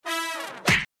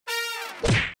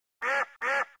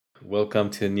welcome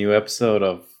to a new episode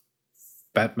of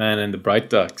Batman and the Bright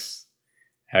Ducks.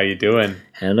 How you doing?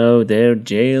 Hello there,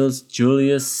 Jails,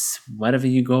 Julius, whatever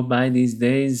you go by these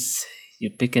days. You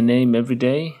pick a name every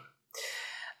day.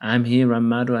 I'm here, I'm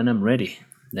Mado, and I'm ready.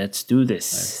 Let's do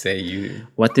this.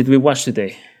 What did we watch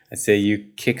today? I say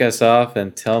you kick us off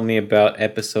and tell me about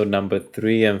episode number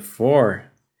 3 and 4.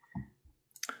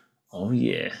 Oh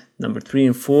yeah, number 3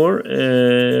 and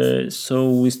 4. So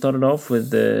we started off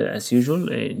with, as usual,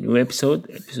 a new episode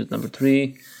number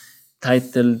 3,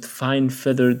 titled "Fine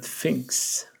Feathered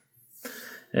Finks."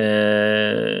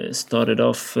 Started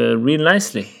off real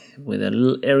nicely with a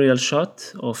little aerial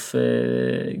shot of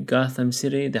Gotham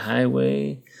City, the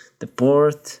highway, the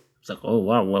port. It's like, oh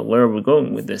wow, where are we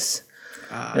going with this?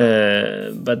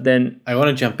 But then I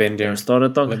want to jump in there.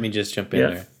 Started talking. Let me just jump in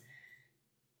there.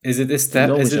 Is it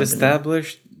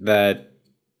established that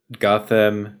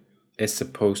Gotham is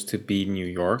supposed to be New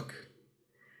York?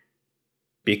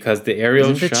 Because the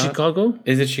aerial shot... Is it Chicago?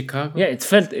 Is it Chicago? Yeah, it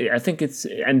felt... I think it's...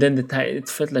 And then it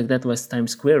felt like that was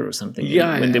Times Square or something.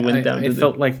 Yeah, when they went down. It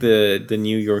felt like the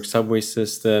New York subway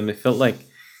system. It felt like,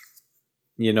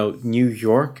 New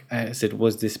York as it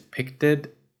was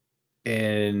depicted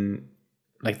in,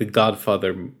 like, the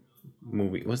Godfather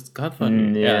movie. Was it Godfather?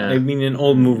 Yeah. I mean, in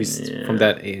old movies from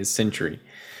that century,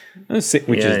 which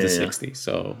is the 60s,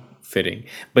 so fitting.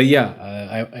 But yeah,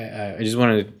 I just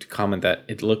wanted to comment that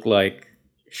it looked like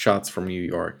shots from New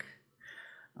York.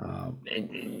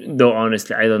 Though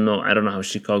honestly, I don't know how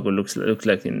Chicago looks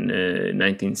like in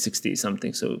 1960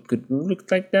 something. So it could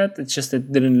look like that. It's just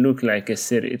it didn't look like a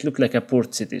city. It looked like a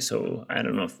port city. So I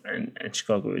don't know. And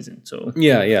Chicago isn't. So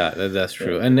yeah, that's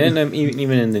true. And then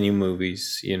even in the new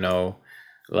movies,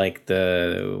 like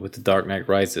with the Dark Knight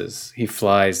Rises, he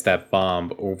flies that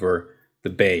bomb over the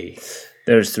bay.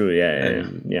 There's true. Yeah.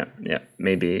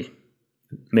 Maybe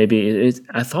it.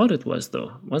 I thought it was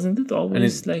though. Wasn't it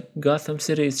always like Gotham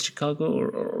City is Chicago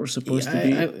or supposed to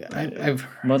be? I've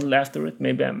modeled after it.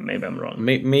 Maybe I'm wrong.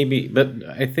 Maybe, but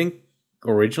I think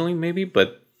originally maybe,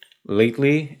 but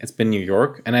lately it's been New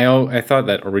York, and I thought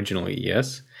that originally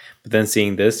yes, but then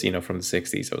seeing this, from the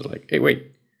 60s, I was like, hey,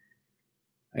 wait.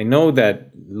 I know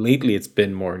that lately it's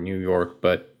been more New York,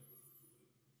 but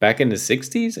back in the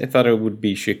 60s, I thought it would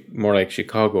be more like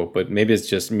Chicago, but maybe it's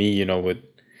just me, with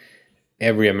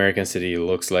every American city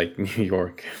looks like New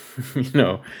York,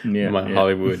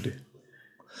 Hollywood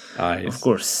eyes. Of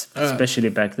course, especially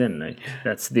back then, like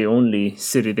that's the only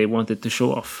city they wanted to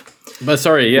show off. But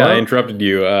sorry, I interrupted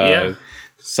you.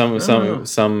 Some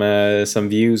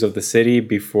views of the city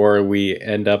before we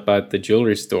end up at the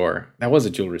jewelry store. That was a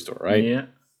jewelry store, right? Yeah.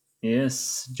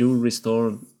 Yes, jewelry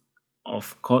store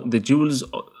of the jewels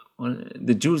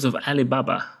of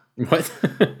Alibaba. What?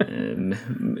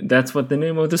 That's what the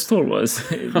name of the store was.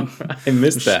 I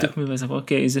missed that. Took me by myself.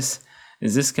 Okay, is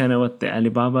this kind of what the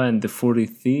Alibaba and the 40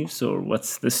 Thieves, or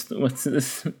what's this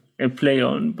a play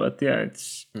on? But yeah,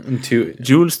 it's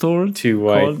jewel store. Two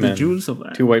white men. The jewels of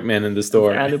two white men in the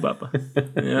store. Alibaba.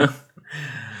 Yeah.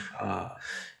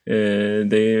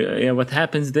 What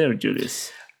happens there,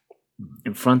 Julius?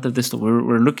 In front of the store,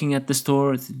 we're looking at the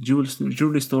store. It's a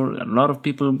jewelry store. A lot of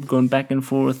people going back and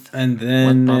forth. And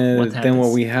then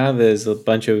what we have is a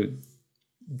bunch of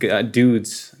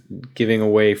dudes giving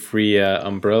away free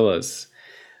umbrellas,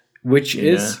 which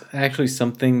is actually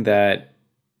something that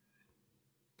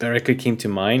directly came to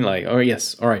mind. Like, oh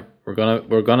yes, all right, we're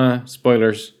gonna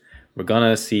spoilers. We're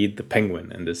gonna see the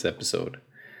Penguin in this episode,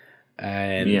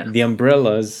 and the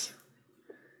umbrellas.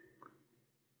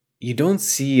 You don't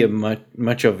see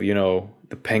much of,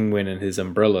 the Penguin and his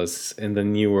umbrellas in the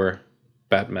newer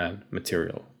Batman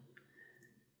material.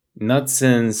 Not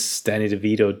since Danny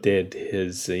DeVito did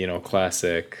his,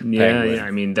 classic Penguin. Yeah. I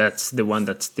mean, that's the one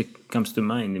that comes to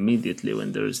mind immediately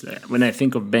when I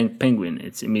think of Penguin.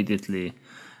 It's immediately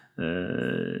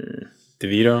Danny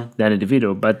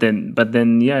DeVito. But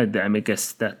then, I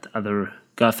guess that other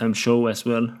Gotham show as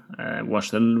well. I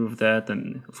watched a little of that,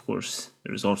 and of course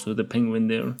there's also the Penguin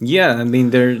there. Yeah, I mean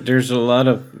there's a lot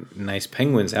of nice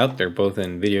penguins out there, both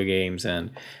in video games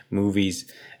and movies.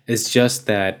 It's just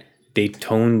that they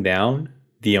toned down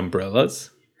the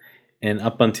umbrellas, and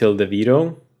up until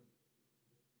DeVito,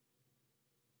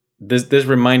 this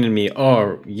reminded me.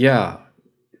 Oh yeah,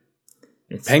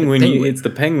 it's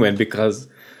the Penguin because.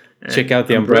 Check out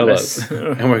the umbrellas.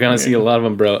 And we're gonna see a lot of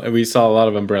umbrellas. We saw a lot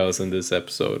of umbrellas in this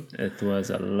episode. It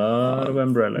was a lot of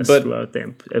umbrellas throughout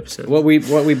the episode. What we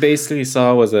basically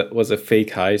saw was a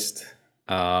fake heist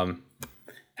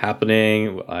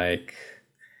happening. Like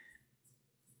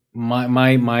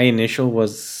my initial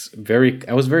was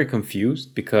I was very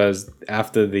confused because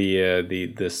after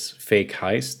the this fake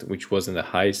heist, which wasn't a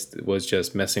heist, it was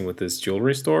just messing with this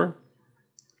jewelry store.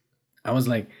 I was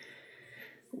like,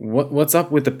 what's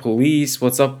up with the police?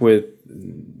 What's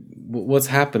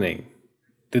happening?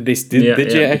 Did you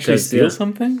actually because steal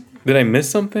something? Did I miss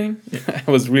something?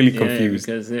 I was really confused.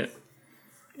 because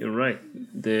you're right.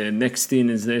 The next scene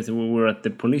is that we were at the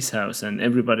police house and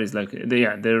everybody's like,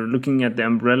 they're looking at the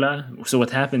umbrella. So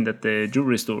what happened at the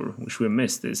jewelry store, which we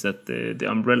missed, is that the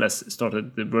umbrellas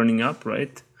started burning up,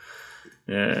 right?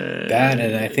 That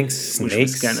and I think Which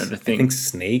was snakes. kind of the I thing. think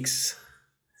snakes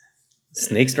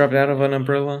dropped out of an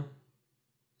umbrella.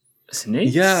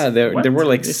 Snakes? Yeah, there were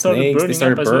like snakes. They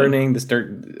started burning.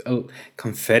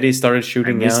 Confetti started I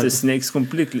shooting missed out. the snakes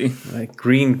completely. Like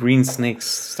green snakes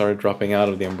started dropping out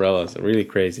of the umbrellas. Really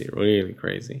crazy, really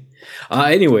crazy.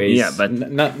 Anyways, Yeah, but-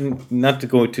 not to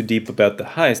go too deep about the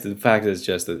heist. The fact is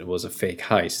just that it was a fake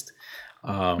heist.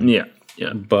 Yeah.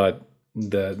 But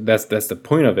that's the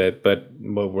point of it. But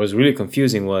what was really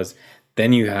confusing was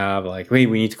then you have like, wait,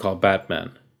 we need to call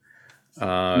Batman.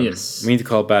 Yes. We need to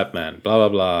call Batman. Blah blah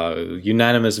blah.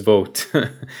 Unanimous vote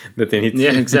that they need.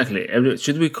 Yeah, exactly.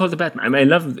 Should we call the Batman? I mean, I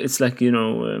love. It's like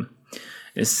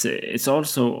it's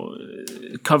also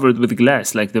covered with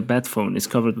glass. Like the bat phone is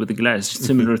covered with glass,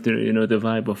 similar to the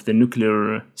vibe of the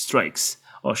nuclear strikes.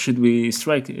 Or should we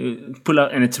pull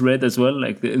out, and it's red as well?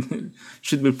 Like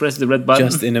should we press the red button?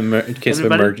 Just in case of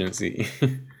emergency.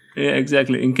 Yeah,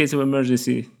 exactly. In case of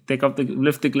emergency,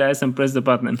 lift the glass and press the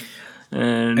button.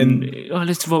 And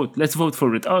let's vote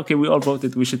for it. Okay, we all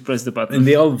voted. We should press the button. And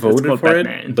they all voted for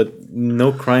Batman. it, but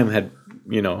no crime had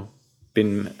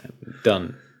been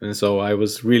done. And so I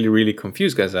was really, really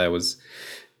confused because I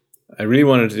really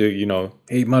wanted to,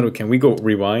 hey Maru, can we go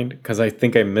rewind? Because I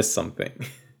think I missed something.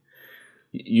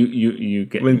 You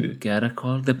gotta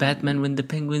call the Batman when the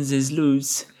Penguins is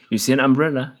loose. You see an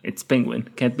umbrella, it's Penguin.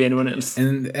 Can't be anyone else.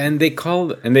 And they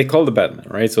called the Batman,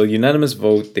 right? So unanimous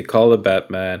vote, they call the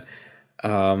Batman.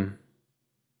 And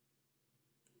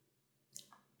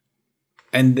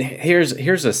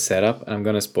here's a setup, and I'm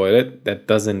gonna spoil it. That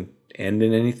doesn't end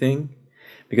in anything,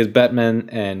 because Batman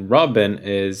and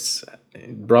Robin's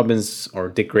or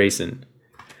Dick Grayson,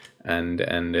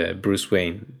 and Bruce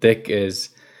Wayne. Dick is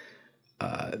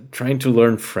trying to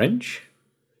learn French,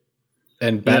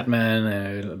 and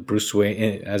Batman, Bruce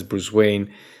Wayne,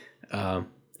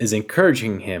 is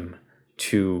encouraging him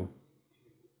to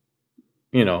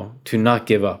not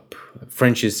give up.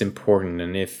 French is important,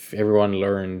 and if everyone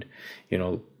learned,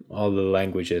 all the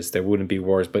languages, there wouldn't be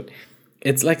wars. But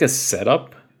it's like a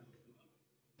setup,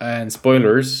 and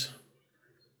spoilers,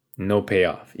 no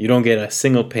payoff. You don't get a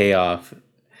single payoff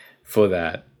for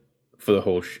that, for the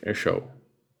whole show.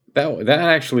 That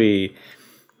actually,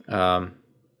 I'm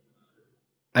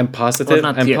positive.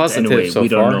 I'm positive anyway, so we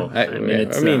far. don't know.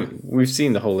 I mean, we've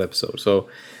seen the whole episode, so.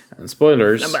 And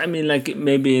spoilers. No, but I mean, like,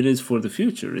 maybe it is for the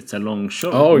future. It's a long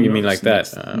show. Oh, you mean like that?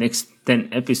 Next 10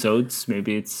 episodes,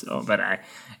 maybe it's. Oh, but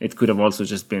it could have also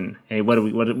just been, hey,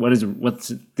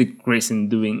 what's Dick Grayson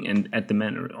doing? And at the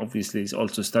manor, obviously, he's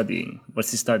also studying.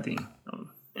 What's he studying?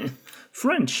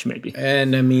 French, maybe.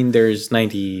 And I mean, there's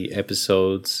 90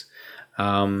 episodes.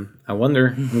 I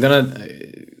wonder. I'm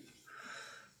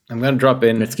gonna drop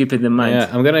in. Let's keep it in mind.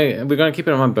 Yeah, we're gonna keep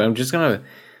it in mind, but I'm just gonna.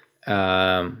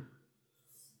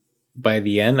 By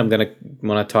the end, I'm gonna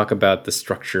want to talk about the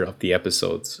structure of the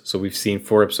episodes. So we've seen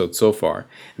 4 episodes so far,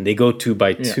 and they go 2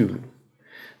 by 2.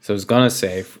 So I was gonna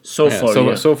say so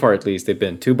far at least they've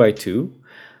been 2 by 2,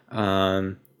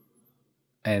 and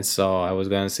so I was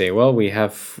gonna say, well, we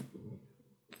have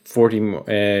 40 more.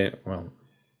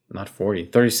 Not 40,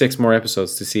 36 more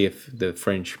episodes to see if the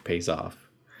French pays off.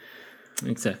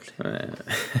 Exactly.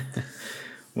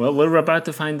 Well, we're about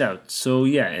to find out. So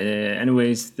yeah.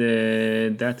 Anyways,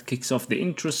 that kicks off the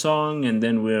intro song, and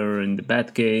then we're in the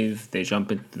Batcave. They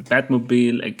jump into the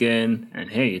Batmobile again, and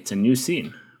hey, it's a new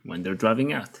scene when they're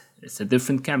driving out. It's a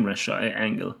different camera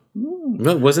angle. Ooh.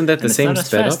 Well, wasn't that the same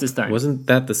sped up? This time. Wasn't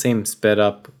that the same sped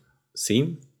up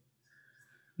scene?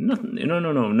 No.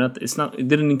 Not. It's not. It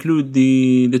didn't include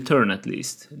the turn, at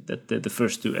least, that the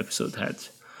first 2 episodes had,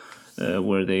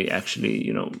 where they actually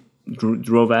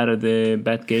drove out of the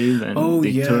Batcave and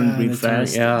they turned real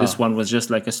fast. This one was just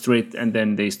like a straight, and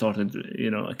then they started,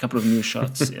 a couple of new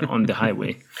shots on the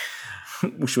highway,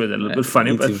 which was a little bit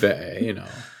funny. But they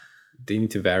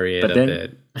need to vary it a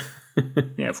bit.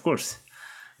 Yeah, of course.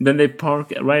 Then they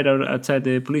park right outside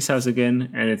the police house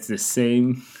again, and it's the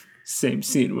same Same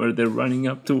scene where they're running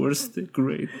up towards the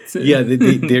great. Yeah, they're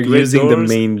great using the doors,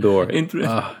 main door.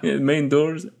 main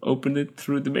doors. Open it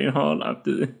through the main hall up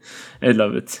to. I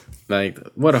love it. Like,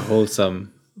 what a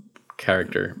wholesome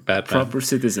character, Batman. Proper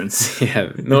citizens.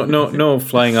 Yeah, no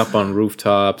flying up on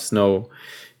rooftops, no,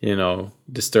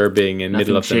 disturbing in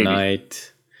middle of shady. the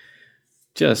night.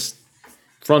 Just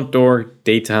front door,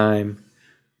 daytime.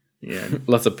 Yeah,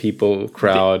 Lots of people,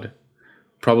 crowd,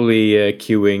 probably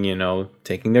queuing,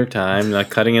 taking their time,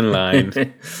 not cutting in line.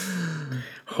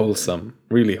 Wholesome,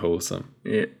 really wholesome.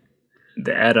 yeah.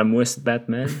 The Adam West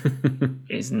Batman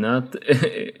is not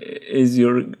is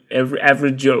your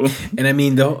average Joe. And I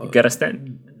mean, You gotta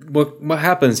stand. what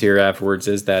happens here afterwards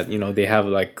is that they have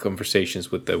like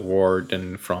conversations with the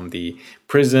warden from the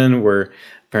prison where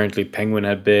apparently Penguin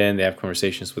had been. They have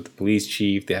conversations with the police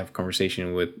chief. They have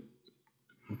conversation with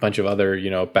a bunch of other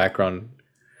background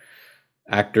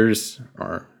actors,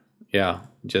 or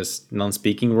just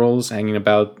non-speaking roles hanging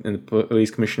about in the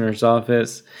police commissioner's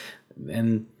office.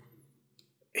 And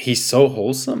he's so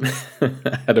wholesome,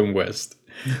 Adam West,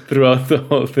 throughout the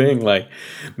whole thing. Like,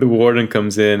 the warden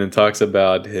comes in and talks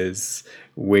about his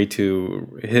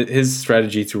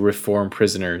strategy to reform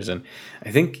prisoners, and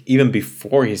I think even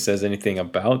before he says anything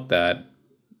about that,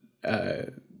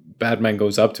 Batman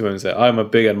goes up to him and says, "I'm a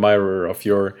big admirer of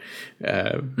your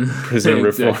prison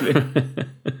reform."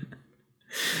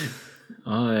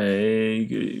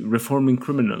 Reforming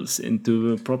criminals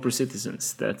into proper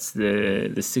citizens. That's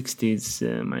the 60s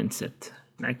mindset.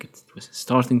 Like, it was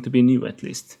starting to be new, at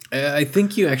least. I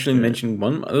think you actually mentioned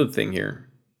one other thing here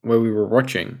where we were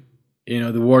watching.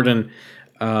 The warden,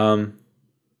 the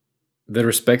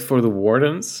respect for the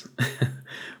wardens.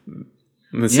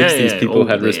 In the 60s, people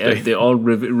had respect. They all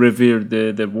revered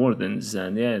the wardens,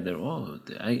 and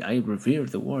I revere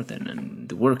the warden and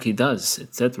the work he does,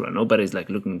 etc. Nobody's like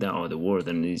looking down. The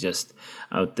warden is just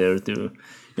out there to,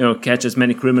 catch as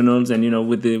many criminals, and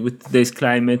with today's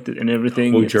climate and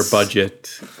everything. Hold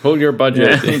your budget.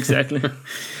 Yeah, exactly.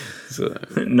 So,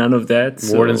 none of that.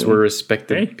 Wardens were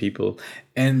respected people,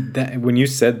 and when you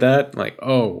said that, like,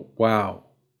 oh wow.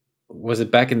 Was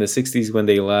it back in the 60s when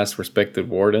they last respected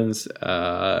wardens?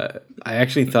 I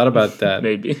actually thought about that.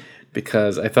 Maybe.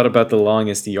 Because I thought about The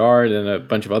Longest Yard and a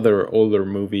bunch of other older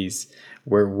movies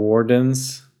where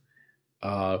wardens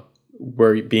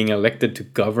were being elected to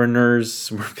governors,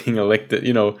 were being elected,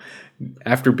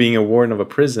 after being a warden of a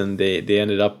prison, they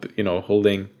ended up,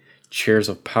 holding chairs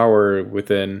of power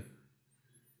within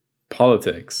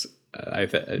politics.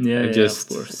 Of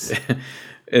course.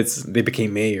 They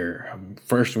became mayor,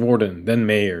 first warden, then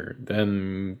mayor,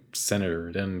 then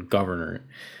senator, then governor.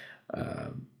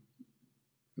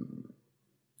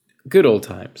 Good old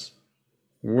times.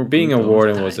 Being a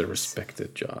warden was a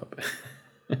respected job.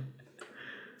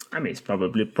 I mean, it's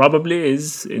probably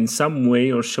is in some way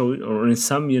or in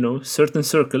some certain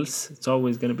circles. It's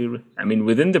always gonna be.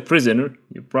 Within the prisoner,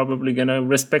 you're probably gonna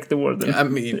respect the warden. I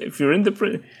mean, if you're in the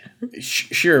prison.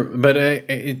 Sure, but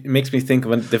it makes me think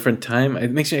of a different time.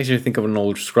 It makes me actually think of an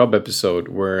old Scrub episode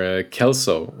where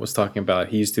Kelso was talking about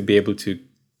he used to be able to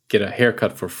get a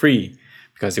haircut for free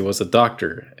because he was a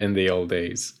doctor in the old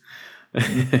days.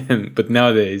 But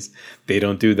nowadays, they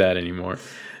don't do that anymore.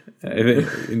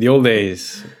 In the old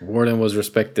days, warden was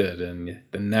respected, and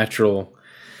the natural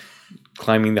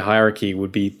climbing the hierarchy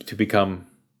would be to become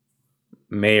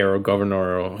mayor or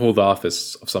governor or hold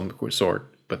office of some sort.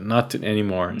 But not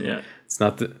anymore. Yeah. It's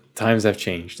not times have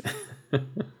changed.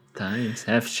 Times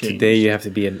have changed. Today you have to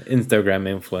be an Instagram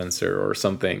influencer or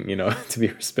something, to be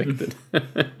respected.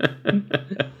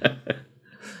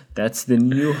 That's the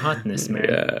new hotness, man.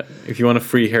 Yeah. If you want a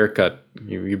free haircut,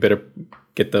 you better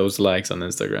get those likes on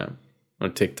Instagram or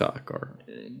TikTok or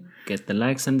get the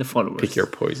likes and the followers. Pick your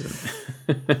poison.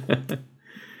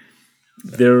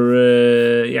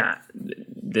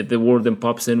 The warden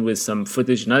pops in with some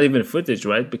footage, not even footage,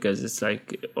 right? Because it's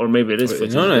like, or maybe it is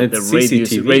footage. No, it's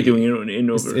CCTV. Radioing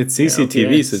over. It's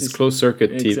CCTV, so it's closed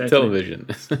circuit television.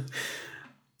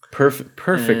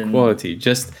 Perfect quality.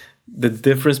 Just the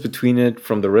difference between it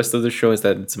from the rest of the show is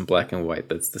that it's in black and white.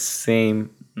 That's the same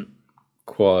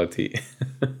quality.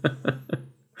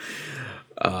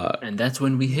 And that's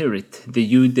when we hear it. The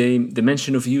U-Day, the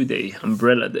mention of U-Day,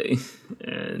 Umbrella Day.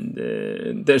 And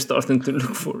they're starting to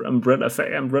look for umbrella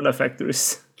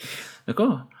factories. Like,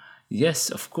 oh, yes,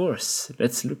 of course.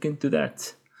 Let's look into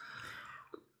that.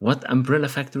 What umbrella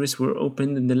factories were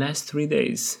opened in the last 3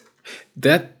 days?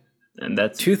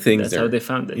 That's two things. That's how they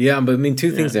found it. Yeah, but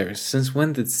two things there. Since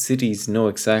when did cities know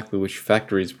exactly which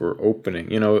factories were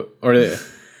opening? Or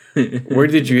where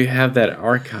did you have that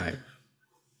archive?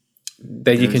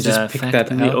 that you can There's just a pick that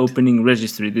factory out. opening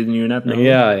registry. Didn't you not know?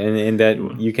 Yeah, and that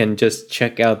you can just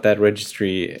check out that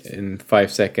registry in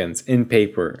 5 seconds in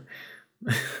paper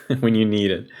when you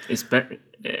need it.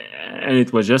 And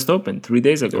it was just opened 3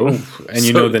 days ago. Oh, and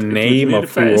you know the it was name really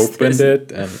of who fast. opened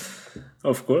it, and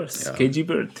Of course, KG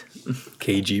Bird.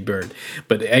 KG Bird.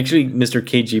 But actually, Mr.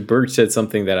 KG Bird said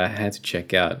something that I had to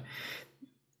check out.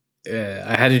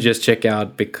 I had to just check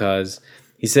out because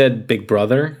he said Big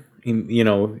Brother. You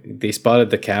know, they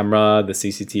spotted the camera, the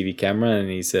CCTV camera, and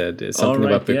he said something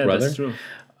about Big Brother. That's true.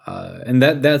 And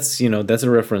that's a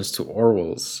reference to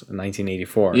Orwell's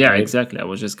 1984. Yeah, right? exactly. I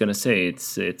was just gonna say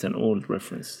it's an old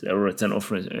reference, or it's an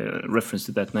reference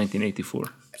to that 1984.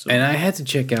 So. And I had to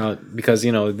check out because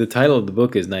the title of the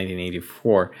book is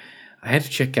 1984. I had to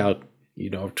check out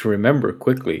to remember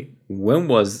quickly when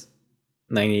was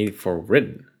 1984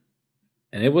 written,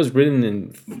 and it was written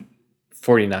in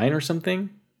 49 or something.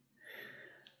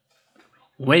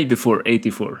 Way before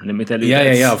 84. Let me tell you.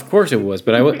 Yeah. Of course it was,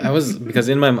 but I was because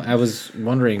I was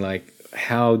wondering like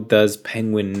how does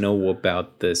Penguin know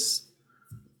about this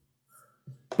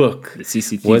book? The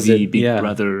CCTV, Big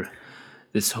Brother.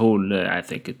 This whole, I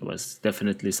think it was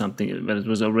definitely something, but it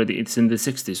was already, it's in the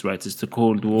 60s, right? It's the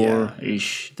Cold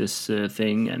War-ish, this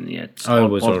thing, and it's it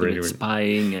was already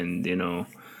spying and,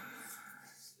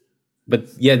 But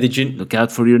yeah, did you... Look out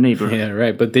for your neighbor. Yeah,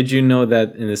 right. But did you know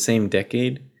that in the same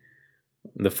decade,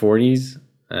 the 40s,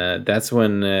 that's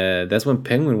when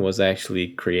Penguin was actually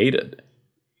created?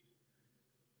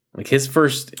 Like his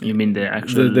first... You mean the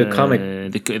actual... The comic...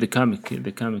 The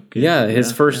comic... Yeah,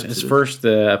 his first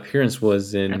appearance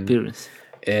was in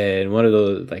one of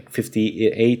those like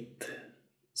 58,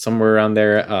 somewhere around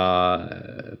there,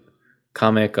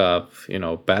 comic of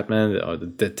Batman, or the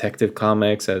Detective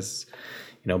Comics, as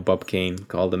Bob Kane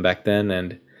called them back then,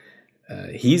 and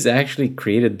he's actually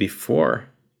created before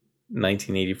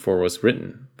 1984 was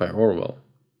written by Orwell.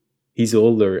 He's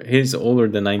older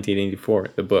than 1984,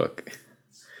 the book.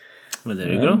 Well,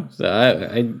 there you go. So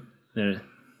there.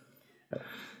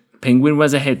 Penguin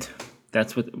was ahead.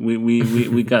 That's what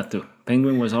we got to.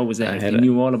 Penguin was always ahead. He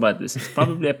knew all about this. It's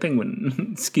probably a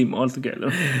Penguin scheme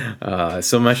altogether.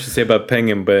 So much to say about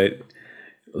Penguin, but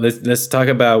let's talk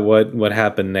about what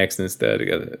happened next instead.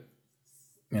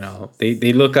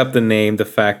 They look up the name, the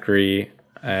factory,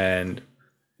 and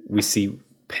we see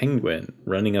Penguin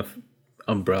running a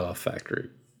umbrella factory.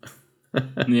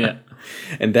 Yeah.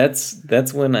 And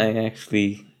that's when I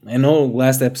know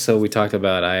last episode we talked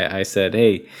about, I said,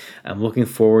 hey, I'm looking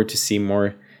forward to see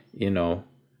more,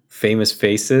 famous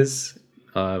faces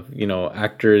of,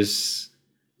 actors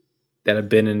that have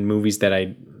been in movies that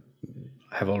I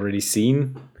have already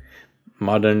seen,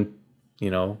 modern,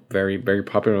 very, very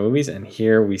popular movies. And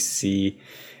here we see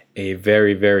a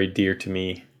very, very dear to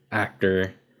me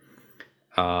actor,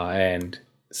 and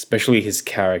especially his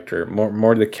character,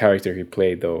 more the character he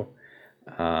played though.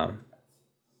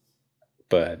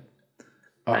 But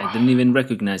I didn't even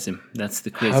recognize him. That's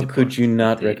the crazy part. How could you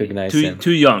not recognize him?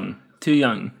 Too young.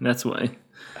 That's why.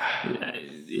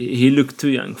 He looked too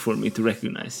young for me to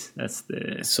recognize.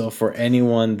 So for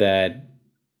anyone that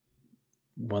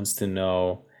wants to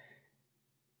know,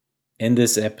 in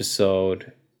this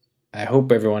episode, I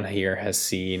hope everyone here has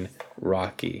seen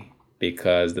Rocky,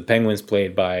 because the Penguin's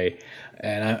played by,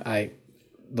 and I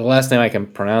the last name I can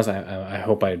pronounce, I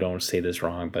hope I don't say this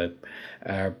wrong, but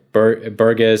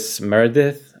Burgess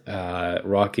Meredith,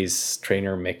 Rocky's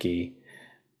trainer Mickey,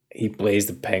 he plays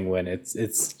the Penguin.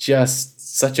 It's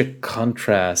just such a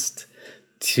contrast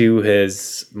to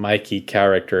his Mikey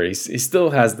character. He still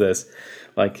has this,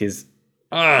 like his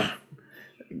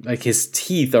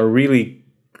teeth are really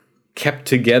kept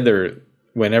together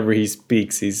whenever he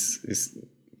speaks. It's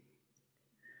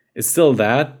still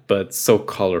that, but so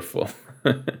colorful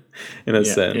in a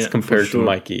sense compared to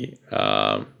Mikey.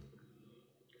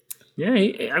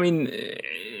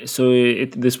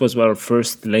 This was our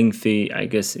first lengthy, I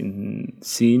guess,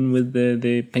 scene with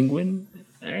the Penguin,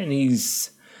 and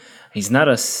he's not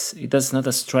as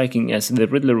striking as the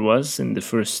Riddler was in the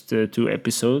first 2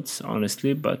 episodes,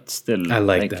 honestly, but still, I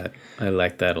like that. I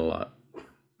like that a lot.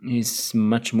 He's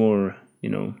much more,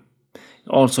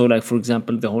 Also, like, for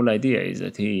example, the whole idea is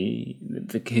that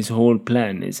his whole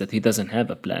plan is that he doesn't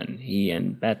have a plan. He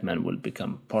and Batman will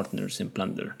become partners in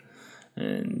plunder,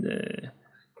 and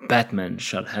Batman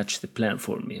shall hatch the plan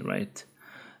for me, right?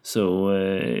 So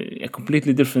a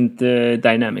completely different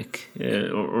dynamic,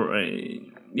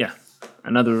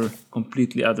 another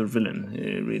completely other villain.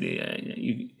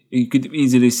 Really, you could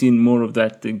easily see more of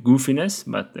that goofiness,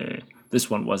 but this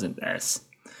one wasn't as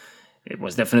It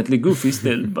was definitely goofy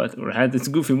still, but or had its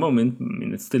goofy moment. I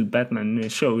mean, it's still Batman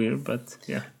show here, but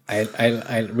yeah.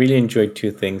 I really enjoyed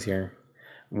two things here.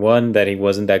 One, that he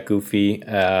wasn't that goofy.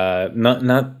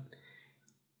 Not.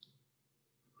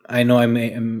 I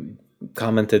know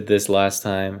commented this last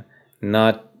time.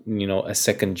 Not a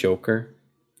second Joker.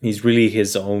 He's really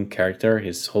his own character.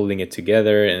 He's holding it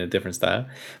together in a different style.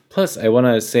 Plus, I want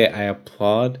to say I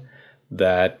applaud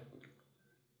that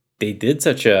they did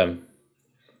such a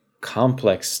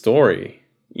complex story,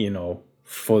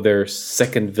 for their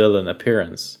second villain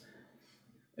appearance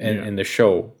in the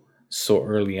show so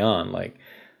early on. Like,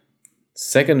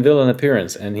 second villain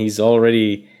appearance, and he's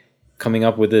already coming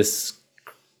up with this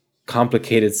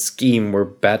complicated scheme where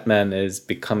Batman is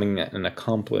becoming an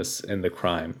accomplice in the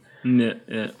crime.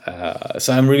 Yeah.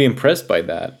 So I'm really impressed by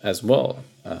that as well.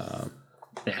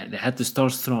 They had to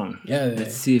start strong. Yeah,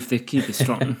 let's see if they keep it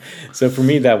strong. So for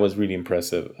me, that was really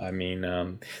impressive. I mean,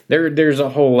 there's a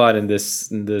whole lot in this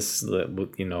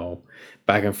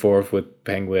back and forth with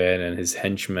Penguin and his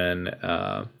henchmen.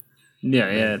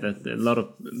 That's a lot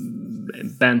of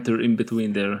banter in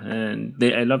between there, and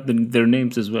I love their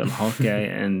names as well. Hawkeye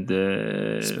and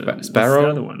Sparrow. What's the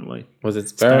other one? Wait. Was it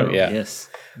Sparrow? Yeah. Yes,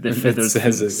 the feathered. It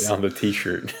says it on the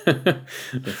T-shirt.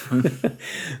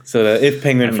 So that if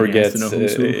Penguin forgets,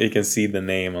 he can see the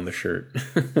name on the shirt.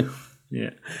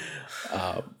 Yeah.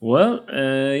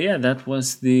 That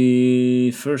was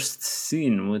the first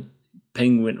scene with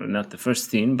Penguin, or not the first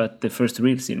scene, but the first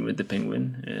real scene with the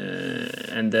Penguin.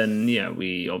 And then,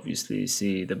 we obviously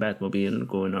see the Batmobile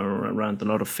going around, a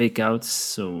lot of fake outs.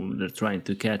 So they're trying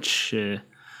to catch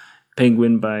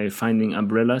Penguin by finding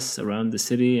umbrellas around the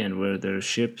city and where they're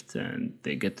shipped. And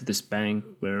they get to this bank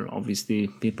where obviously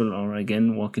people are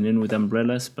again walking in with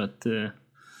umbrellas, but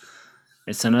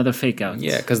it's another fake out.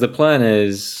 Yeah, because the plan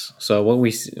is, so what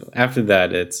we see after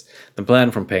that, it's the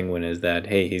plan from Penguin is that,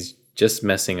 hey, he's just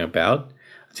messing about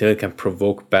until he can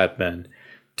provoke Batman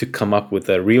to come up with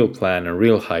a real plan, a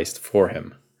real heist for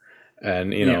him,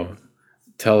 and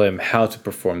tell him how to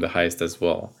perform the heist as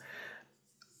well.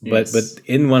 Yes. But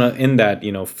in that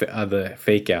the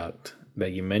fake out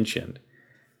that you mentioned,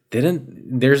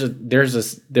 there's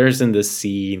in this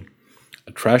scene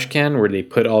a trash can where they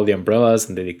put all the umbrellas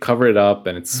and they cover it up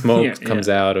and smoke comes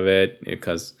out of it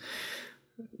because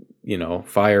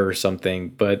fire or something,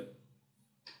 but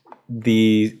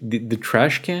the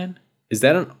trash can, is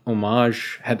that an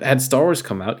homage? Had Star Wars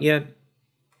come out yet?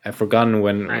 I've forgotten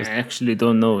when. I actually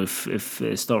don't know if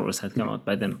Star Wars had come out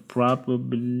by then.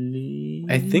 Probably.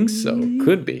 I think so.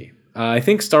 Could be. I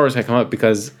think Star Wars had come out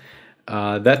because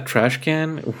that trash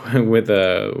can with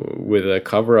a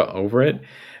cover over it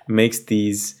makes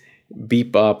these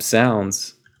beep bop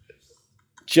sounds,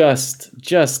 just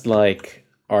like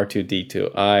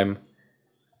R2-D2.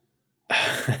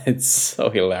 It's so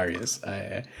hilarious.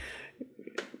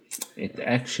 It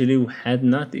actually had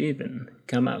not even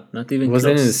come out. Not even was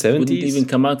close. It in the 70s? Wouldn't even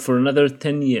come out for another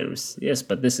 10 years. Yes,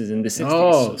 but this is in the 60s.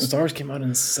 Oh, Star Wars came out in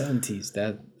the 70s.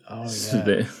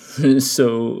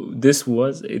 So this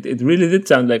was... It really did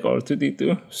sound like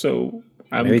R2-D2. So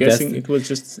I'm guessing it was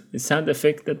just a sound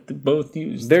effect that they both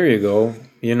used. There you go.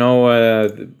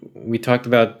 We talked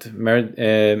about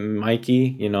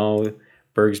Mikey,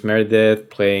 Berg's Meredith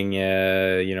playing,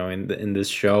 in this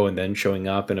show and then showing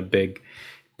up in a big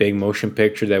motion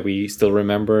picture that we still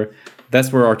remember.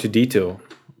 That's where R2-D2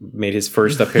 made his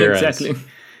first appearance. Exactly.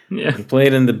 Yeah. He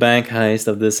played in the bank heist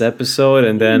of this episode,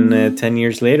 and then 10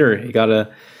 years later, he got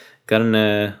a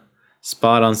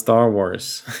spot on Star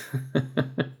Wars.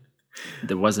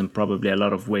 There wasn't probably a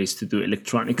lot of ways to do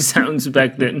electronic sounds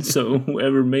back then, so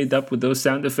whoever made up with those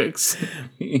sound effects,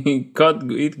 he found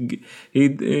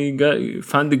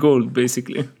the gold,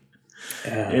 basically.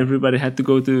 Everybody had to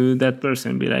go to that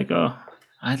person and be like, oh,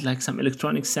 I'd like some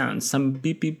electronic sounds, some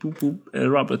beep beep boop boop,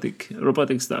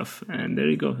 robotic stuff, and there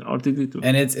you go, R2-D2.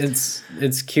 And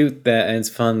it's cute that, and it's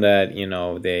fun that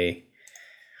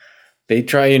they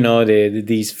try,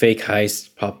 these fake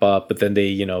heists pop up, but then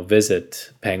they,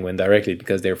 visit Penguin directly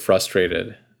because they're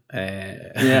frustrated.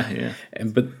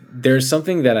 But there's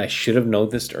something that I should have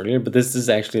noticed earlier, but this is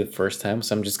actually the first time,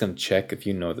 so I'm just going to check if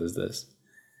you noticed this.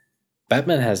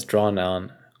 Batman has drawn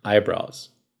on eyebrows.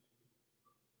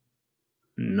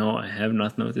 No, I have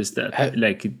not noticed that.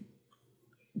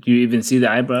 Do you even see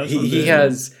the eyebrows? He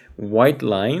has white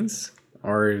lines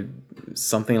or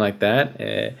something like that.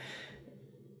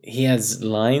 He has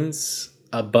lines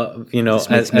above, you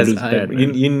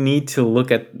need to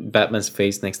look at Batman's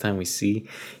face next time we see.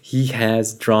 He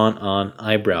has drawn on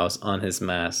eyebrows on his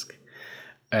mask.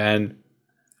 And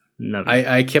Love it.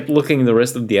 I kept looking the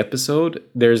rest of the episode.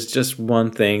 There's just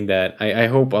one thing that I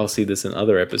hope I'll see this in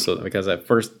other episodes, because at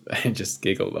first I just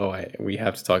giggled. Oh, we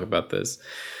have to talk about this.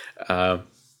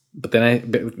 But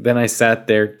then I sat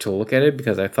there to look at it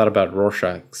because I thought about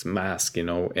Rorschach's mask,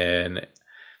 and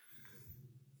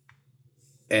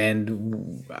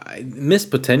I missed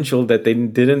potential that they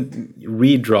didn't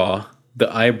redraw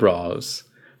the eyebrows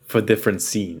for different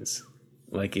scenes.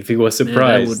 Like if he was Yeah, that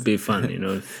would surprised, be fun,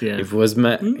 If, yeah. if he was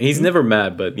mad, he's never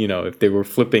mad, but if they were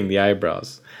flipping the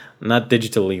eyebrows, not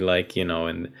digitally like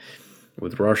and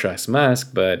with Rorschach's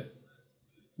mask, but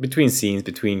between scenes,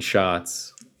 between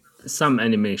shots, Some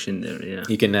animation there, yeah.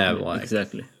 you can have like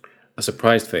Exactly. a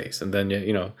surprised face, and then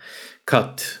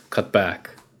cut back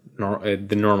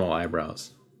the normal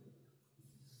eyebrows.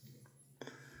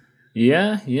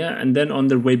 Yeah, yeah. And then on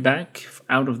their way back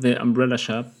out of the umbrella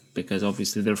shop, because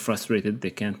obviously they're frustrated, they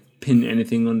can't pin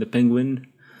anything on the penguin.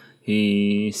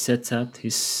 He sets out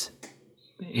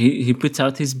he puts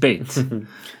out his bait,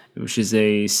 which is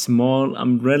a small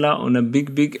umbrella on a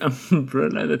big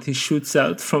umbrella that he shoots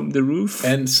out from the roof.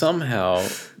 And somehow,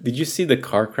 did you see the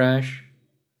car crash?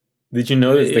 Did you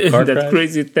notice the car that crash?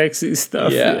 crazy taxi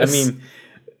stuff. Yeah, yes. I mean,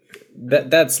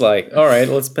 that's like, all right,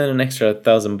 let's spend an extra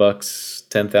 $1,000,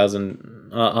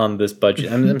 10,000 on this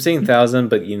budget. I'm saying 1,000,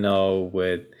 but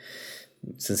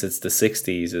since it's the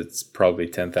 60s, it's probably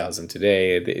 10,000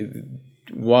 today.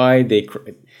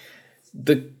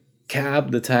 The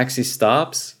taxi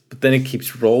stops, but then it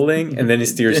keeps rolling, and then it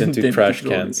steers into Then trash keeps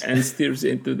rolling cans. and steers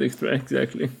into the trash.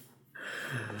 Exactly.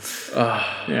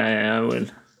 Yeah, well.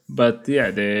 But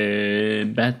yeah, the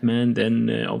Batman then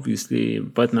obviously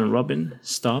Batman and Robin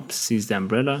stops, sees the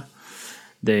umbrella.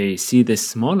 They see the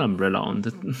small umbrella on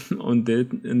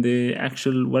the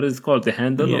actual, what is it called, the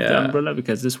handle of the Yeah. umbrella,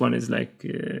 because this one is like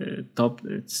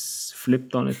it's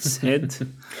flipped on its head,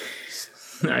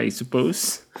 I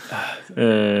suppose.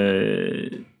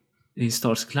 He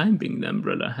starts climbing the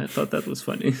umbrella. I thought that was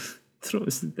funny.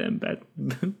 Throws the damn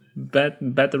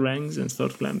batarangs and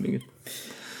starts climbing it.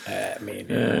 I mean,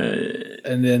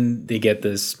 and then they get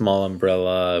this small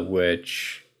umbrella,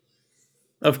 which,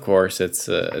 of course, it's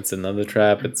another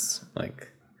trap. It's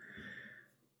like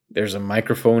there's a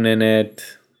microphone in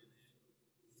it,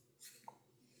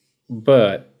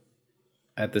 but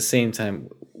at the same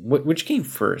time, which came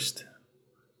first?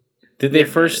 Did they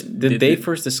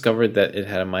first discover that it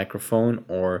had a microphone,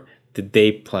 or did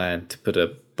they plan to put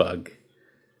a bug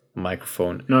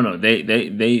microphone? No.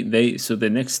 They. So the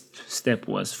next step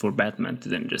was for Batman to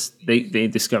then they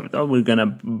discovered, oh, we're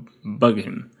gonna bug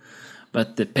him,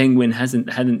 but the Penguin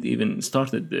hadn't even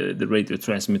started the radio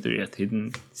transmitter yet. He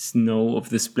didn't know of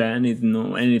this plan. He didn't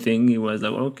know anything. He was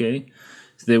like, okay.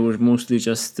 So they were mostly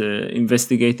just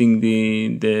investigating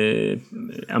the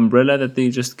umbrella that they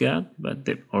just got,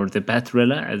 or the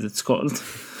Batrella as it's called.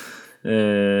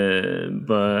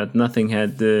 But nothing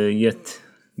had yet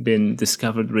been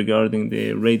discovered regarding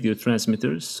the radio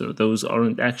transmitters, so those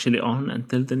aren't actually on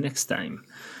until the next time,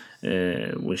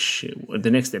 the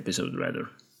next episode rather.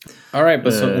 All right,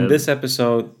 but so in this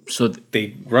episode, So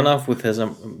they run off with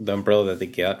the umbrella that they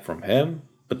got from him,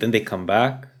 but then they come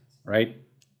back, right?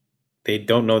 They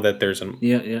don't know that there's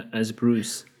yeah, as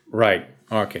Bruce. right.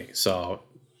 Okay, so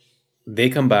they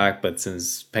come back, but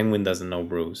since Penguin doesn't know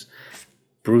Bruce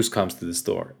comes to the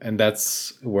store, and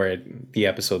that's where the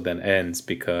episode then ends,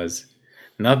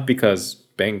 not because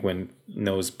Penguin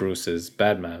knows Bruce is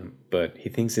Batman, but he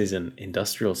thinks he's an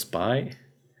industrial spy.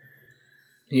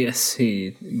 Yes,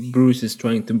 Bruce is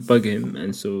trying to bug him,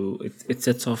 and so it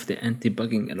sets off the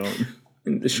anti-bugging alarm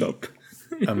in the shop.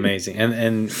 Amazing.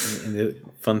 And the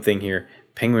fun thing here,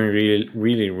 Penguin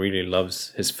really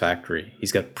loves his factory.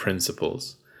 He's got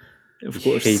principles. Of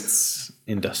course. He hates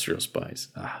industrial spies.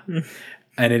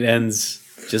 And it ends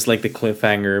just like the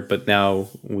cliffhanger, but now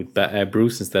with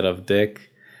Bruce instead of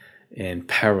Dick, in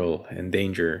peril and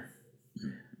danger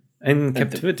and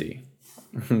captivity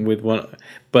with one.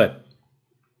 But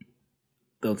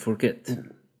Don't forget.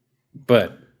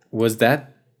 was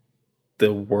that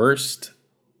the worst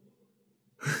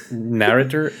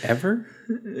narrator ever?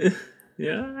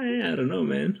 Yeah, I don't know,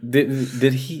 man.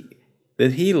 Did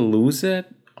he lose it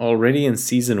already in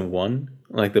season 1?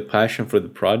 Like the passion for the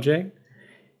project?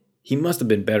 He must have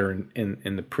been better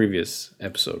in the previous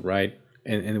episode, right?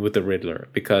 And with the Riddler,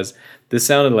 because this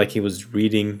sounded like he was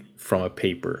reading from a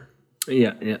paper.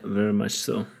 Yeah, very much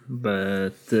so.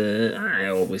 But I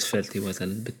always felt he was a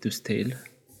little bit too stale.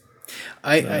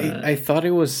 I thought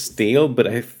it was stale, but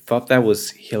I thought that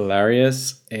was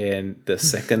hilarious. And the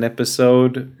second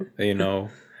episode,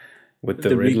 with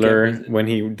the Riddler, when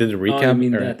he did the recap. You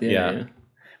mean that? Yeah.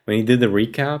 when he did the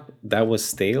recap, that was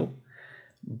stale.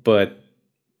 But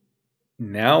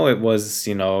now it was,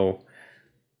 the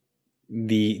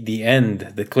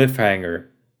end, the cliffhanger.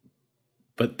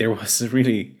 But there was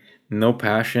really no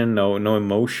passion, no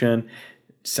emotion.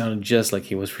 It sounded just like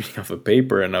he was reading off a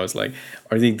paper, and I was like,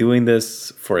 are they doing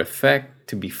this for effect,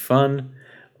 to be fun?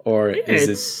 Or Yeah, is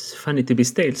it it's funny to be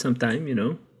stale sometime,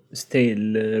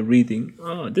 stale reading.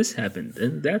 Oh, this happened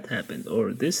and that happened,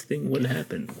 or this thing will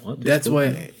happen. What is that's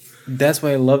going on? why that's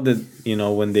why I loved it,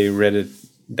 when they read it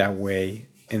that way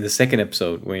in the second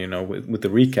episode, when with the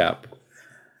recap.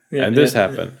 Yeah, And this yeah,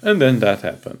 happened, and then that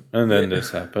happened, and then yeah.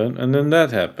 this happened, and then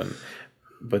that happened.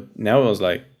 But now it was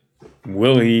like,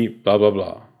 will he blah blah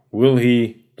blah? Will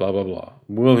he blah blah blah?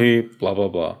 Will he blah blah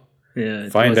blah? Yeah,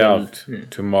 it Find was out yeah.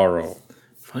 tomorrow.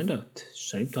 Find out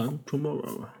same time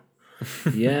tomorrow.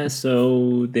 Yeah,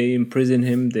 so they imprison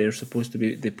him. They're supposed to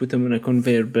be. They put him on a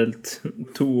conveyor belt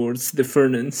towards the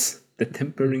furnace, the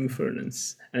tempering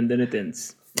furnace, and then it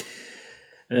ends.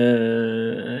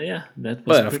 Yeah, that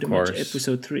was But of pretty much course.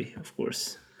 episode 3, of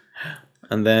course.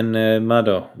 And then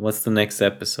Mado, what's the next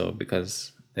episode?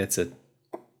 Because it's a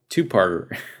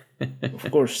two-parter.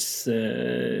 Of course,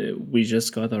 we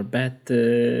just got our bat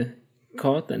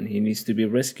caught and he needs to be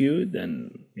rescued.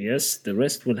 And yes, the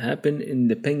rest will happen in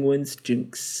the Penguin's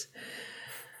Jinx.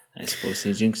 I suppose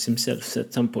he jinxed himself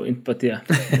at some point, but yeah.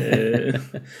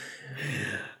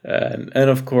 And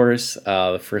of course,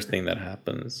 the first thing that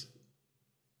happens,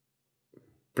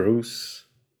 Bruce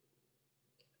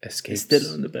escapes.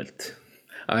 Still on the belt.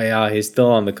 He's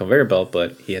still on the conveyor belt,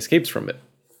 but he escapes from it.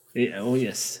 Yeah, oh,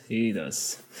 yes, he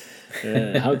does.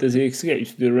 How does he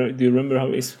escape? Do you remember how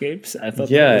he escapes? I thought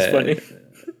that was funny.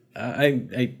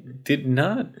 I did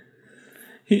not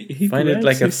He find it grabs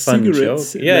like a his fun joke.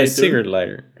 cigarettes Yeah, a later. cigarette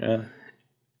lighter. Yeah.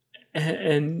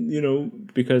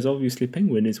 And because obviously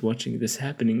Penguin is watching this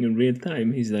happening in real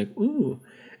time, he's like, ooh,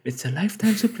 it's a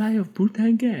lifetime supply of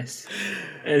butane gas.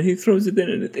 And he throws it in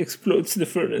and it explodes the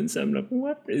furnace. I'm like,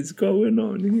 what is going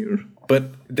on here?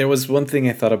 But there was one thing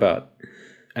I thought about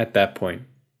at that point.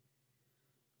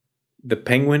 The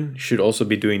Penguin should also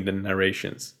be doing the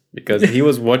narrations, because he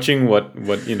was watching what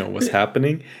was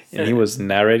happening, and he was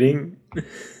narrating.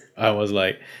 I was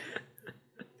like,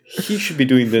 he should be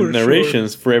doing the For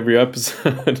narrations for every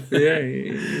episode. Yeah,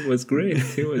 he was great.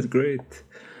 He was great.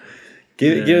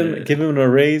 give him a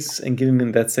raise and give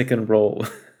him that second role.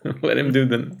 Let him do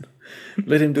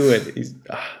it. He's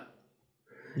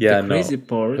The crazy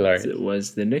part hilarious.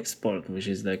 was the next part, which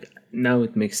is like, now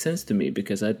it makes sense to me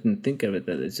because I didn't think of it.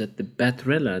 That it's that the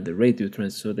Batrella, the radio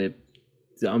so the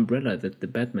umbrella that the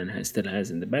Batman still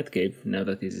has in the Batcave, now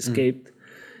that he's escaped,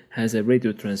 has a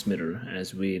radio transmitter,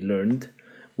 as we learned.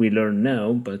 We learn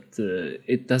now, but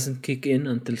it doesn't kick in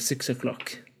until 6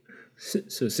 o'clock.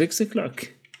 So 6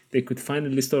 o'clock, they could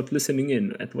finally start listening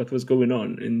in at what was going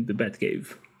on in the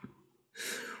Batcave.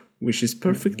 Which is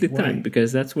perfectly timed,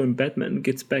 because that's when Batman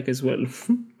gets back as well.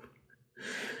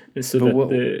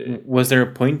 Was there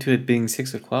a point to it being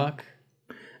 6 o'clock?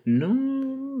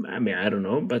 No, I mean, I don't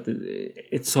know, but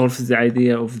it solves the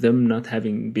idea of them not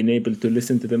having been able to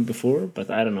listen to them before.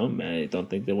 But I don't know. I don't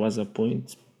think there was a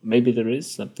point. Maybe there is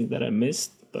something that I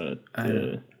missed, but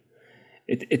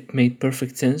it made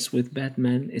perfect sense with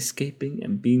Batman escaping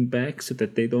and being back, so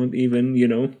that they don't even,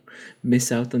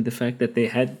 miss out on the fact that they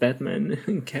had Batman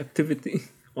in captivity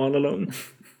all along.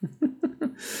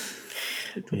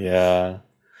 Yeah.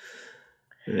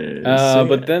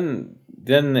 But then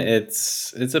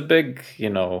it's a big,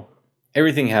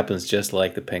 everything happens just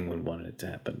like the Penguin wanted it to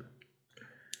happen.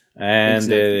 And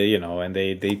Exactly. and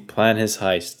they plan his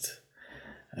heist.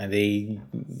 And they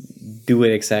do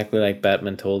it exactly like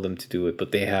Batman told them to do it,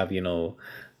 but they have,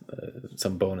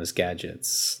 some bonus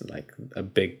gadgets, like a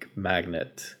big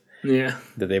magnet Yeah.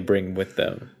 that they bring with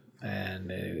them. And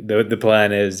the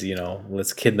plan is,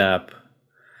 let's kidnap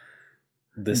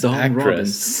this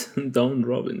actress. Dawn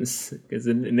Robbins, because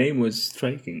the name was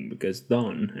striking, because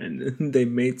Dawn, and they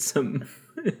made some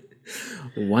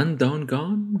one Dawn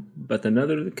gone, but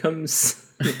another comes,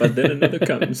 but then another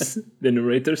comes. The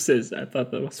narrator says, I thought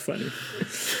that was funny.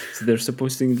 So they're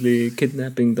supposedly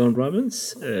kidnapping Dawn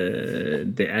Robbins,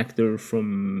 the actor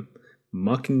from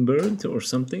Mockingbird or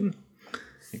something.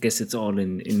 I guess it's all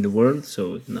in the world,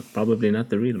 so probably not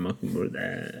the real Mockingbird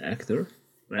actor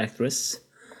or actress.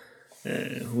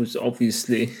 Who's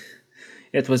obviously,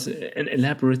 it was an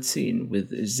elaborate scene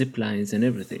with zip lines and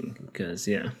everything, because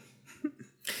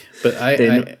But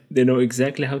they know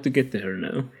exactly how to get to her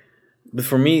now. But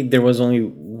for me, there was only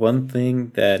one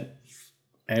thing that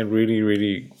I really,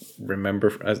 really remember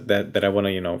that I want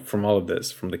to, from all of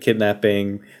this, from the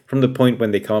kidnapping, from the point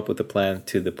when they come up with the plan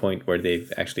to the point where they've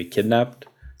actually kidnapped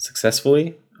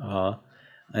successfully. And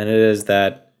it is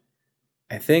that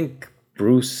I think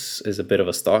Bruce is a bit of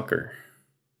a stalker.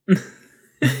 Yeah,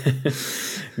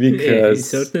 he Because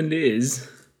certainly is.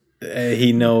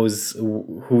 he knows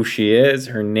who she is,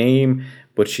 her name,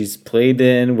 what she's played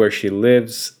in, where she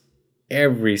lives,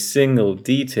 every single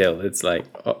detail. It's like,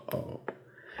 uh-oh.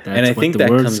 And I That's what think the that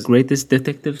world's comes. greatest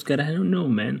detectives gotta know,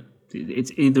 man.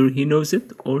 It's either he knows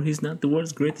it or he's not the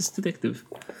world's greatest detective.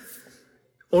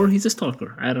 Or he's a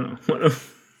stalker. I don't know.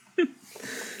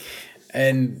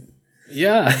 And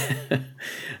yeah.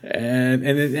 and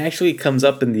it actually comes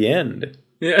up in the end.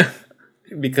 Yeah.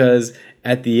 Because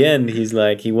at the end, he's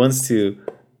like, he wants to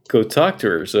go talk to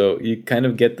her. So you kind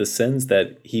of get the sense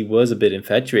that he was a bit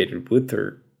infatuated with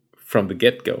her from the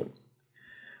get go.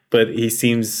 But he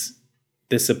seems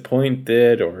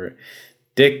disappointed, or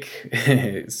Dick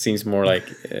seems more like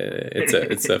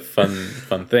it's a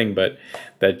fun thing, but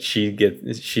that she's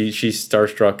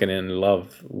starstruck and in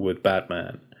love with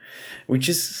Batman, which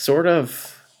is sort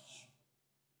of.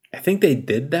 I think they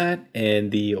did that in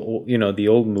the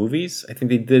old movies. I think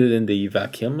they did it in the Val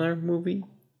Kilmer movie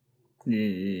with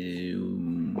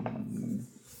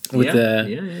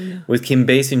Yeah. with Kim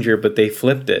Basinger, but they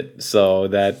flipped it so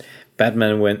that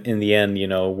Batman went in the end,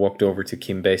 walked over to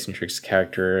Kim Basinger's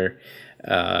character,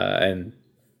 and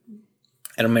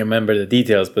I don't remember the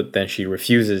details, but then she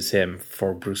refuses him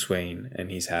for Bruce Wayne,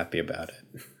 and he's happy about it.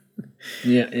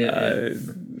 Yeah.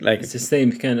 Like, It's the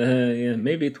same kind of. Yeah,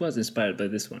 maybe it was inspired by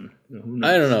this one. Who knows?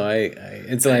 I don't know.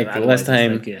 It's like Otherwise, it's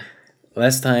like, yeah.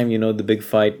 last time, the big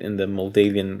fight in the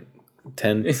Moldavian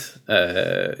tent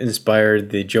inspired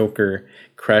the Joker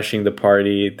crashing the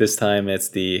party. This time it's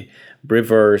the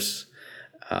reverse.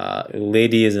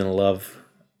 Lady is in love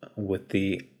with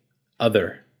the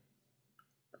other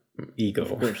ego,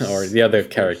 or the other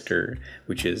character,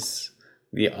 which is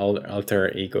the alter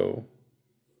ego,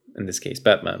 in this case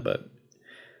Batman. But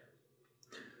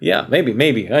yeah,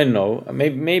 maybe I don't know.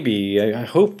 Maybe I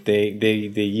hope they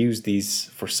use these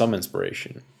for some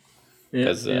inspiration,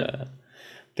 because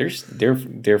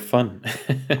they're fun.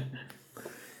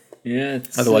 Yeah.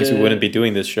 Otherwise, we wouldn't be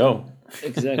doing this show.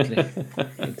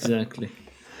 Exactly.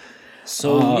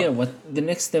 So what the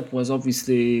next step was,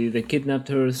 obviously they kidnapped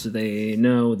her. So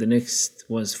the next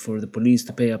was for the police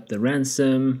to pay up the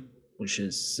ransom, which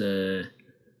is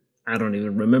I don't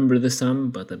even remember the sum,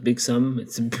 but a big sum.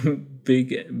 It's a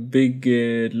big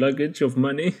luggage of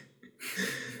money.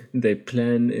 They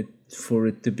plan it for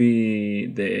it to be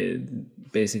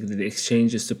basically the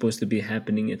exchange is supposed to be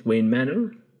happening at Wayne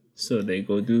Manor. So they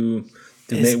go to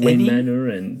Wayne Manor,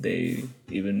 and they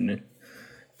even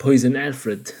poison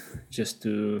Alfred just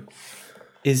to.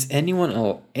 Is anyone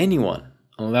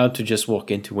allowed to just walk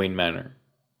into Wayne Manor?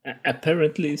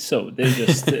 Apparently so. They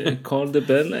just call the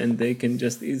bell, and they can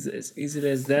just as easily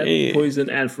as that poison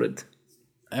Alfred.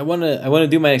 I wanna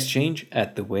do my exchange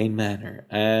at the Wayne Manor.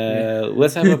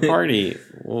 Let's have a party.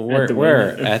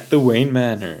 Where? At the Wayne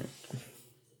Manor.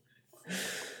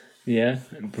 Yeah,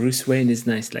 Bruce Wayne is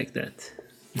nice like that.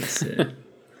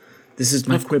 This is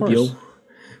my crib, yo.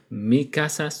 Mi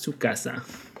casa, su casa.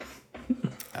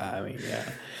 I mean, yeah.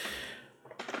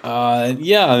 I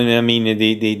mean,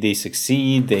 they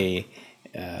succeed.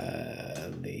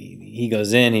 He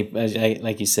goes in.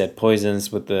 Like you said,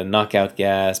 poisons with the knockout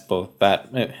gas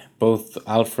both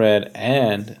Alfred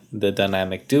and the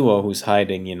dynamic duo who's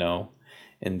hiding,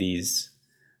 in these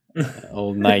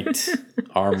old knight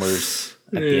armors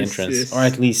at the entrance, or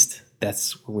at least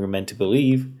that's what we're meant to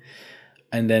believe.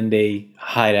 And then they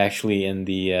hide actually in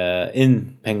the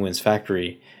in Penguin's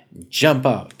factory, jump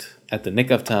out at the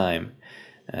nick of time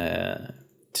to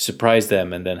surprise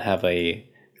them, and then have a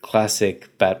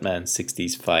classic Batman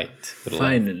 60s fight.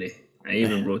 Finally, I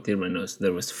even wrote in my notes,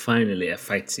 there was finally a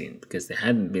fight scene, because there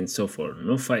hadn't been so far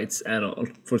no fights at all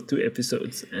for 2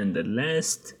 episodes, and the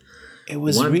last it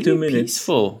was really 2 minutes,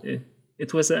 peaceful.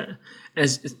 It wasn't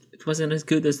as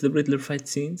good as the Riddler fight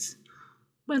scenes,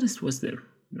 but it was there.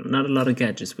 Not a lot of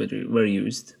gadgets were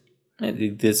used. They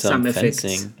did some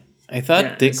fencing. Effects. I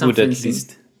thought Dick would fencing. At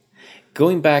least,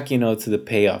 going back, to the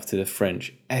payoff to the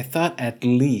French, I thought at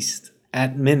least,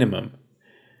 at minimum,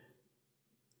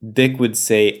 Dick would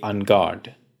say "en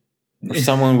garde," or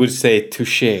someone would say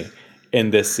 "touché"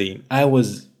 in this scene.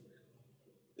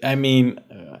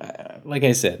 Like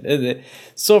I said,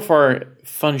 so far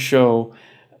fun show,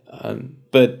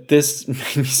 but this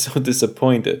made me so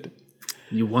disappointed.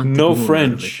 You want no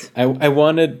French. I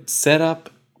wanted setup,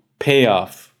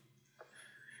 payoff.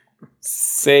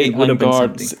 Say It would on have been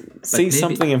guard. something. Say But maybe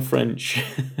something in French.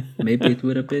 maybe it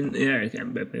would have been, yeah,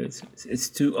 but it's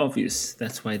too obvious.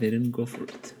 That's why they didn't go for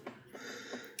it.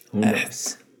 Who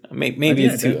knows? Maybe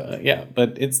yeah, it's too. Yeah,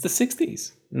 but it's the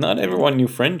 60s. Not everyone knew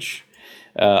French.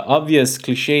 Obvious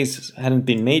cliches hadn't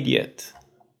been made yet.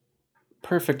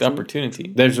 Perfect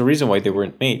opportunity. There's a reason why they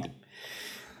weren't made.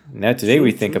 Now today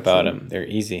we think about them. They're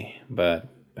easy. But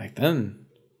back then,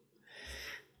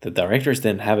 the directors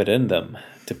didn't have it in them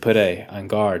to put a en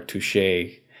garde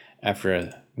touche after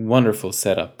a wonderful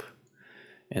setup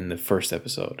in the first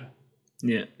episode.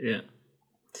 Yeah, yeah.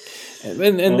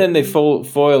 And then they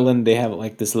foil and they have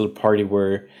like this little party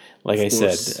where, like I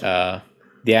said,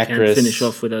 the actress can't finish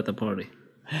off without a party.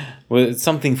 Well, it's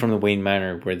something from the Wayne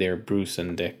Manor where they're Bruce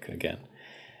and Dick again.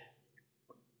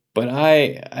 But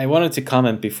I wanted to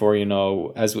comment before,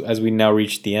 as we now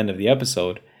reach the end of the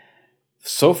episode.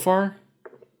 So far,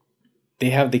 they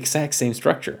have the exact same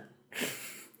structure.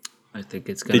 I think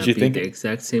it's gonna be the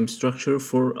exact same structure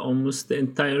for almost the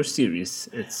entire series.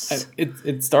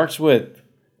 It starts with,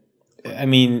 I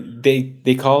mean,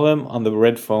 they call him on the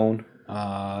red phone.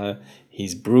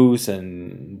 He's Bruce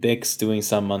and Dick's doing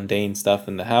some mundane stuff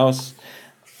in the house.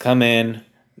 Come in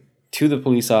to the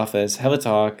police office, have a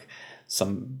talk,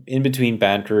 some in between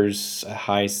banters, a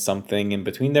heist, something in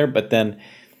between there. But then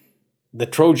the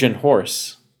Trojan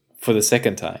horse for the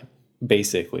second time,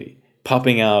 basically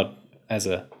popping out as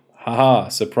a haha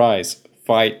surprise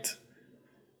fight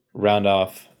round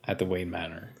off at the Wayne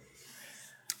Manor.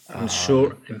 I'm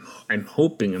sure. I'm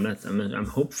hoping. I'm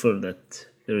hopeful that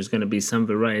there's going to be some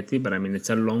variety, but I mean, it's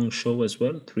a long show as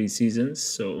well, 3 seasons,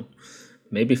 so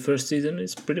maybe first season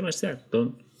is pretty much that.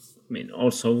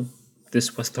 Also,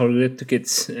 this was targeted to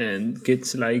kids, and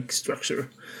kids like structure,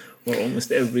 or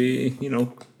almost every,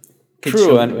 kid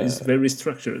show is very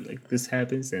structured. Like this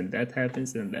happens, and that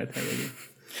happens, and that happens.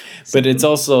 But it's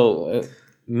also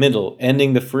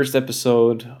ending the first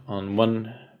episode on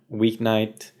one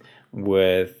weeknight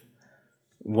with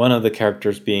one of the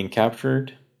characters being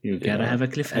captured. You gotta have a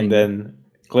cliffhanger. And then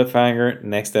cliffhanger,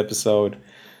 next episode,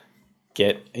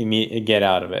 get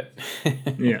out of it.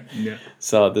 Yeah.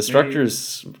 So the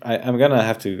structures, I'm gonna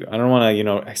have to. I don't want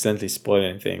to accidentally spoil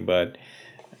anything, but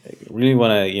I really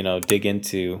want to dig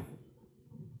into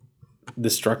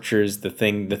the structures, the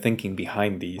thinking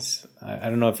behind these. I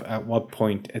don't know if at what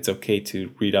point it's okay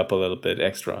to read up a little bit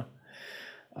extra.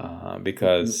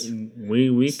 Because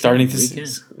we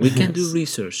can do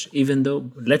research, even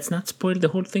though let's not spoil the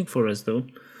whole thing for us though.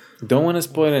 Don't want to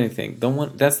spoil anything.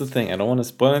 That's the thing. I don't want to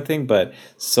spoil anything, but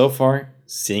so far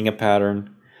seeing a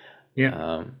pattern.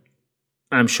 Yeah.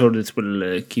 I'm sure this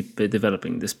will keep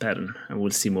developing this pattern, and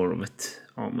we'll see more of it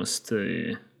almost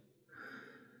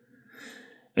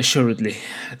assuredly.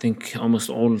 I think almost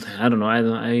all. I don't know.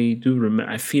 I do remember.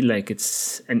 I feel like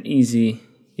it's an easy,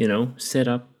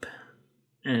 setup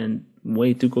and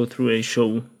way to go through a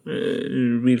show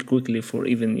real quickly for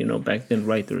even back then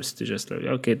writers to just like,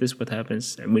 okay, this is what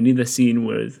happens, and we need a scene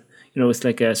where it's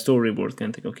like a storyboard kind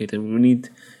of thing. Okay, then we need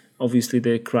obviously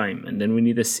the crime, and then we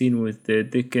need a scene with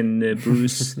Dick and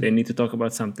Bruce. They need to talk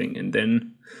about something, and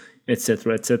then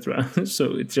etc.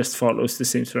 So it just follows the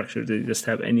same structure. They just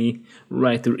have any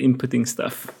writer inputting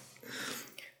stuff.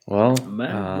 Well,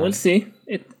 we'll see.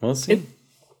 We'll see.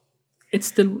 It's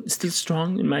still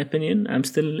strong in my opinion. I'm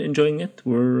still enjoying it.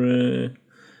 We're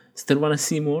still want to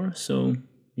see more. So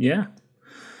yeah,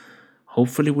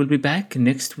 hopefully we'll be back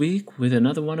next week with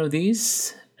another one of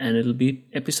these, and it'll be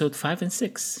episode 5 and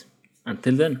 6.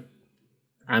 Until then,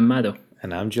 I'm Mado.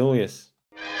 And I'm Julius.